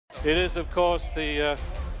It is, of course, the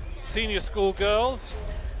senior school girls.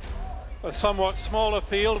 A somewhat smaller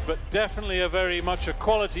field, but definitely a very much a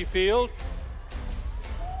quality field.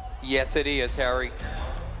 Yes, it is, Harry.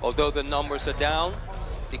 Although the numbers are down,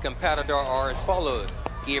 the competitors are as follows: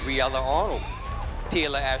 Gabriella Arnold,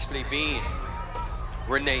 Taylor Ashley Bean,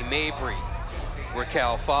 Renee Mabry,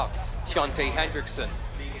 Raquel Fox, Shantae Hendrickson,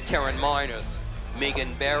 Karen Miners,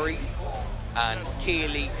 Megan Berry, and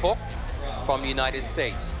Kaylee Hook from the United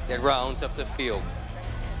States. That rounds up the field.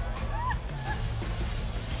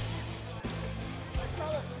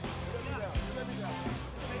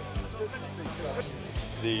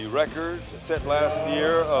 The record set last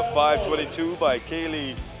year of 5:22 by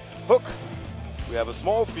Kaylee Hook. We have a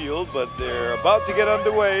small field, but they're about to get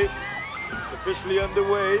underway. It's officially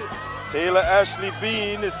underway. Taylor Ashley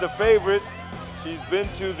Bean is the favorite. She's been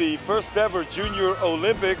to the first ever Junior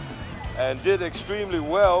Olympics and did extremely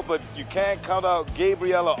well, but you can't count out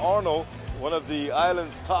Gabriella Arnold, one of the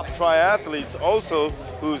island's top triathletes also,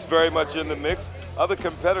 who's very much in the mix. Other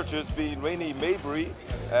competitors being Renee Mabry,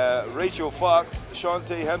 Rachel Fox,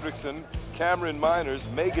 Shantae Hendrickson, Cameron Miners,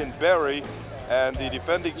 Megan Berry, and the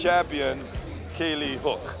defending champion, Kaylee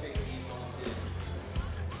Hook.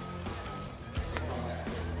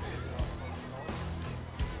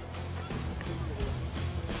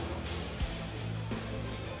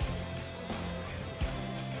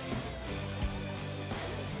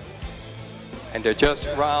 And they're just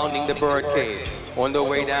rounding the bird cage on their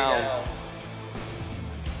way down.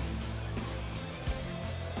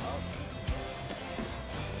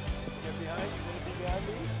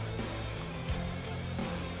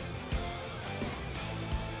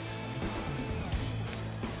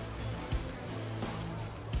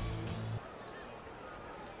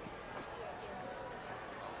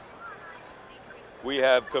 We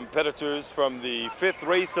have competitors from the 5th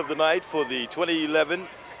race of the night for the 2011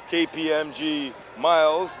 KPMG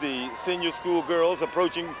miles. The senior school girls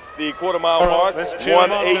approaching the quarter-mile mark.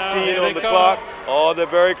 1:18 on the clock. Oh, they're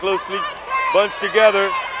very closely bunched together.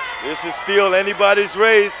 This is still anybody's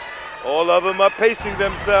race. All of them are pacing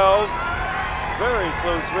themselves. Very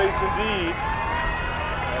close race indeed.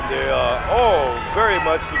 And they are all very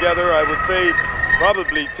much together. I would say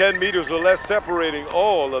probably 10 meters or less separating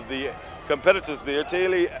all of the competitors there.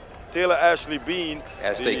 Taylor Ashley Bean,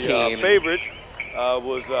 as the they came favorite,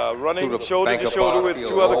 was running shoulder to shoulder with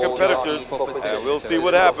two other competitors, and we'll see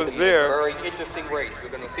what happens there. Very interesting race. We're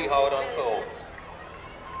going to see how it unfolds.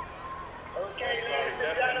 It's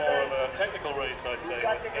definitely more of a technical race, I'd say.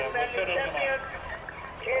 But,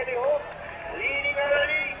 Kaylee Hook leading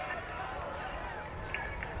early.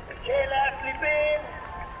 Taylor Ashley Bean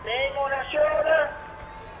laying on her shoulder.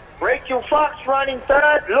 Rachel Fox running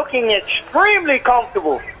third, looking extremely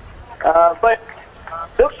comfortable. But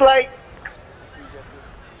looks like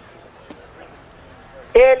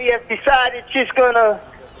Haley has decided she's going to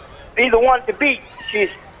be the one to beat.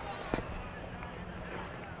 She's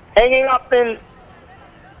hanging up in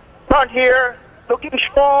front here, looking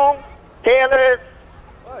strong. Taylor's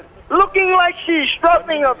looking like she's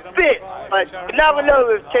struggling a bit, but you never know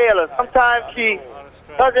with Taylor. Sometimes she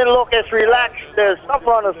doesn't look as relaxed as some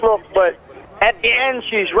others look, but at the end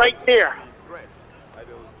she's right there.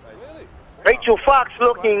 Rachel Fox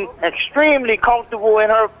looking extremely comfortable in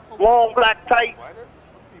her long black tights.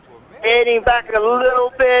 Heading back a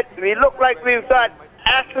little bit. We look like we've got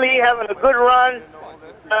Ashley having a good run.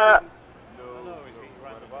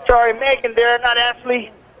 Sorry, Megan there, not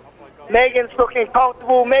Ashley. Megan's looking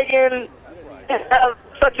comfortable. Megan didn't have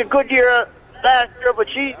such a good year last year, but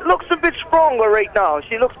she looks a bit stronger right now.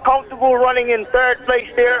 She looks comfortable running in third place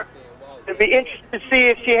there. It'll be interesting to see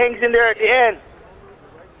if she hangs in there at the end.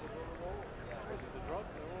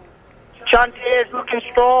 Shantae is looking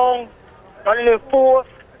strong, running in fourth.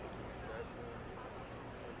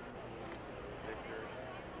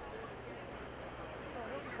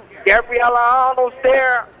 Gabriella Arnold's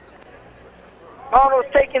there. Arnold's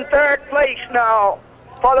taking third place now,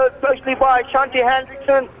 followed closely by Shantae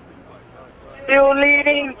Hendrickson. Still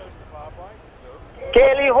leading,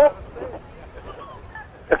 Kaylee Hook,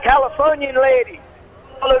 the Californian lady,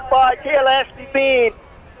 followed by Taylor Ashley Bean,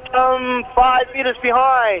 5 meters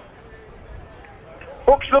behind.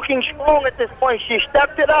 Hook's looking strong at this point. She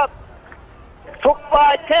stepped it up. Hook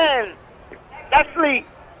by 10. Ashley,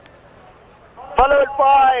 followed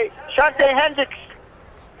by Shantae Hendricks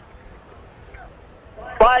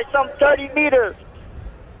by some 30 meters.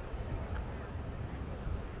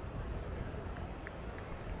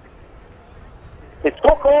 It's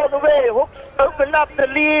Hook all the way. Hook's opened up the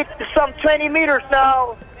lead to some 20 meters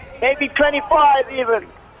now, maybe 25 even.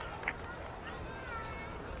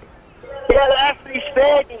 Yeah, Ashley's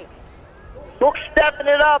fading. Hook stepping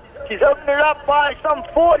it up. She's hooking it up by some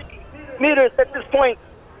 40 meters at this point.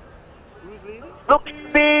 Looks to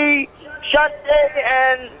be Shante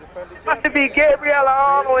and must be Gabriella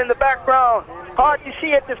Arnold in the background. Hard to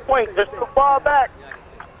see at this point. They're still far back.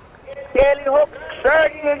 Kaylee Hook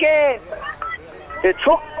surging again. It's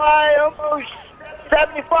hooked by almost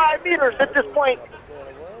 75 meters at this point.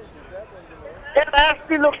 And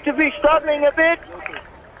Ashley looks to be struggling a bit.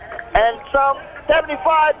 And some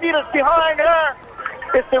 75 meters behind her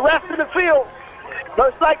is the rest of the field.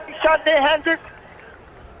 Most likely Shante Hendricks.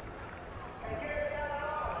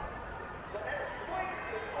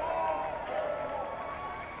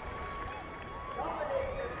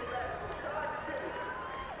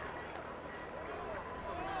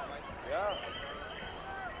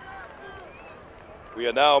 We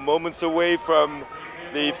are now moments away from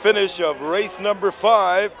the finish of race number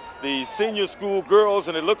 5, the senior school girls,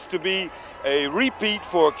 and it looks to be a repeat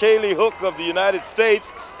for Kaylee Hook of the United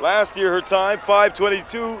States. Last year her time,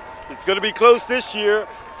 5:22. It's going to be close this year,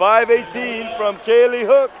 5:18 from Kaylee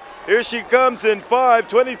Hook. Here she comes in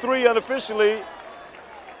 5:23 unofficially.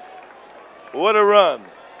 What a run.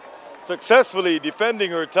 Successfully defending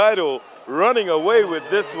her title, running away with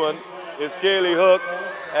this one is Kaylee Hook.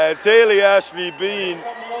 And Taylor Ashley Bean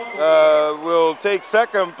will take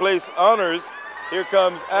second place honors. Here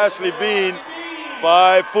comes Ashley Bean,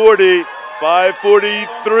 5:40,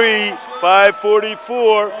 5:43,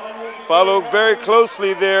 5:44. Followed very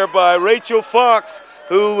closely there by Rachel Fox,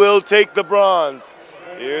 who will take the bronze.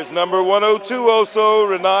 Here's number 102 also,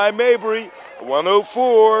 Renee Mabry.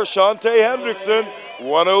 104, Shante Hendrickson.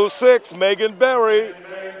 106, Megan Berry.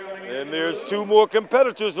 And there's 2 more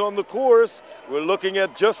competitors on the course. We're looking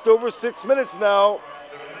at just over 6 minutes now.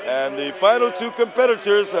 And the final 2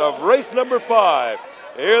 competitors of race number 5.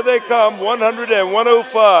 Here they come, 100 and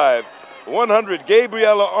 105. 100,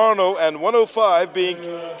 Gabriella Arno, and 105 being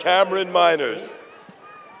Cameron Miners.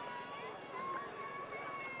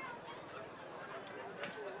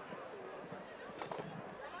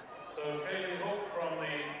 So Kaylee Hook from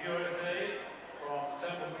the USA, from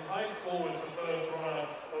Templeton High School, was the first runner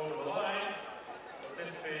over the line. But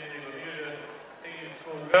this being the Bermuda Senior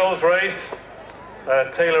School Girls race,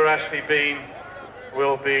 Taylor Ashley Bean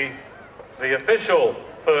will be the official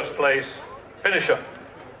first place finisher.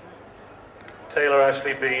 Taylor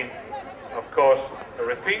Ashley Bean, of course, a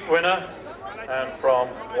repeat winner, and from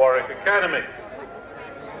Warwick Academy.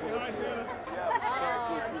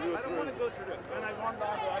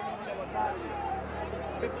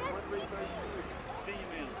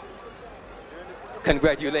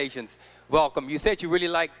 Congratulations. Welcome. You said you really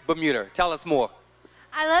like Bermuda. Tell us more.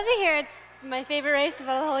 I love it here. It's my favorite race of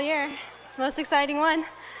the whole year. It's the most exciting one.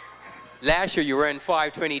 Last year you were in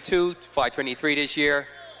 5:22, 5:23 this year.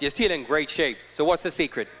 You're still in great shape. So what's the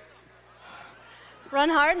secret? Run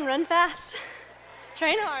hard and run fast.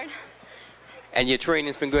 Train hard. And your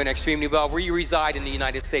training's been going extremely well. Where you reside in the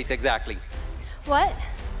United States exactly? What?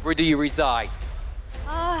 Where do you reside?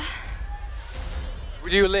 Where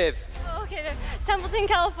do you live? Okay, Templeton,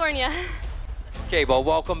 California. Okay, well,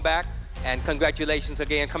 welcome back, and congratulations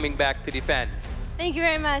again coming back to defend. Thank you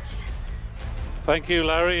very much. Thank you,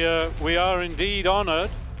 Larry. We are indeed honored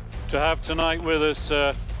to have tonight with us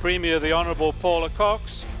Premier the Honourable Paula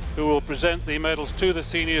Cox, who will present the medals to the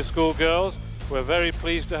senior school girls. We're very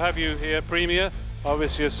pleased to have you here, Premier.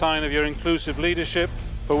 Obviously a sign of your inclusive leadership,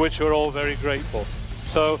 for which we're all very grateful.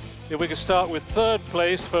 So if we could start with 3rd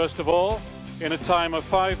place, first of all, in a time of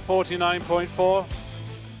 5:49.4.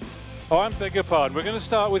 Oh, I beg your pardon. We're going to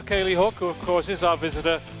start with Kaylee Hook, who of course is our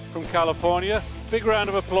visitor from California. Big round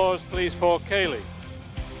of applause, please, for Kaylee.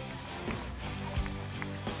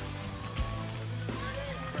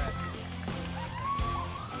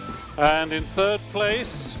 And in 3rd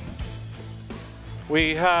place,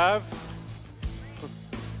 we have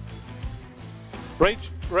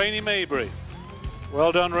Rainey Mabry.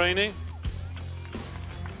 Well done, Rainey.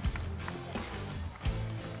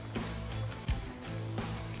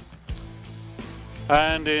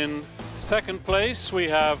 And in 2nd place, we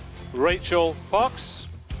have Rachel Fox,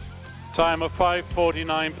 time of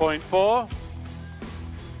 5:49.4.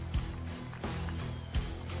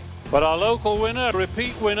 But our local winner,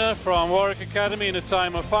 repeat winner from Warwick Academy in a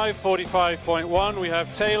time of 5:45.1, we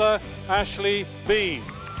have Taylor Ashley Bean.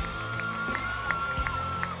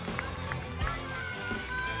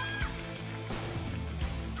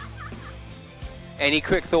 Any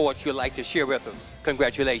quick thoughts you'd like to share with us?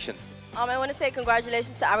 Congratulations. I want to say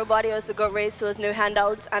congratulations to everybody. It was a good race. There was no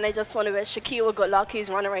handouts. And I just want to wish Shaquille good luck. He's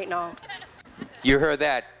running right now. You heard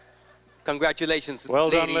that. Congratulations, Well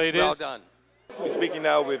done, ladies. Well done. We're speaking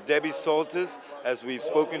now with Debbie Salters, as we've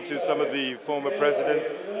spoken to some of the former presidents.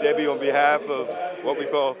 Debbie, on behalf of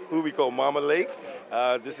who we call Mama Lake,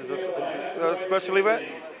 this is a special event.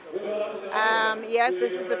 Yes,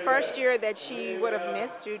 this is the first year that she would have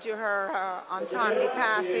missed due to her untimely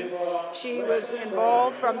passing. She was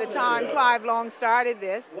involved from the time Clive Long started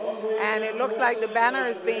this, and it looks like the banner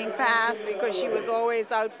is being passed because she was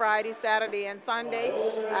always out Friday, Saturday, and Sunday.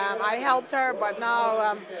 I helped her, but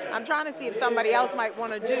now I'm trying to see if somebody else might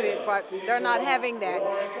want to do it, but they're not having that.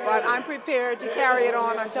 But I'm prepared to carry it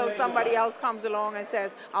on until somebody else comes along and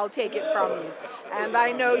says, I'll take it from you. And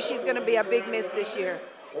I know she's going to be a big miss this year.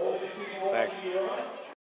 Thanks.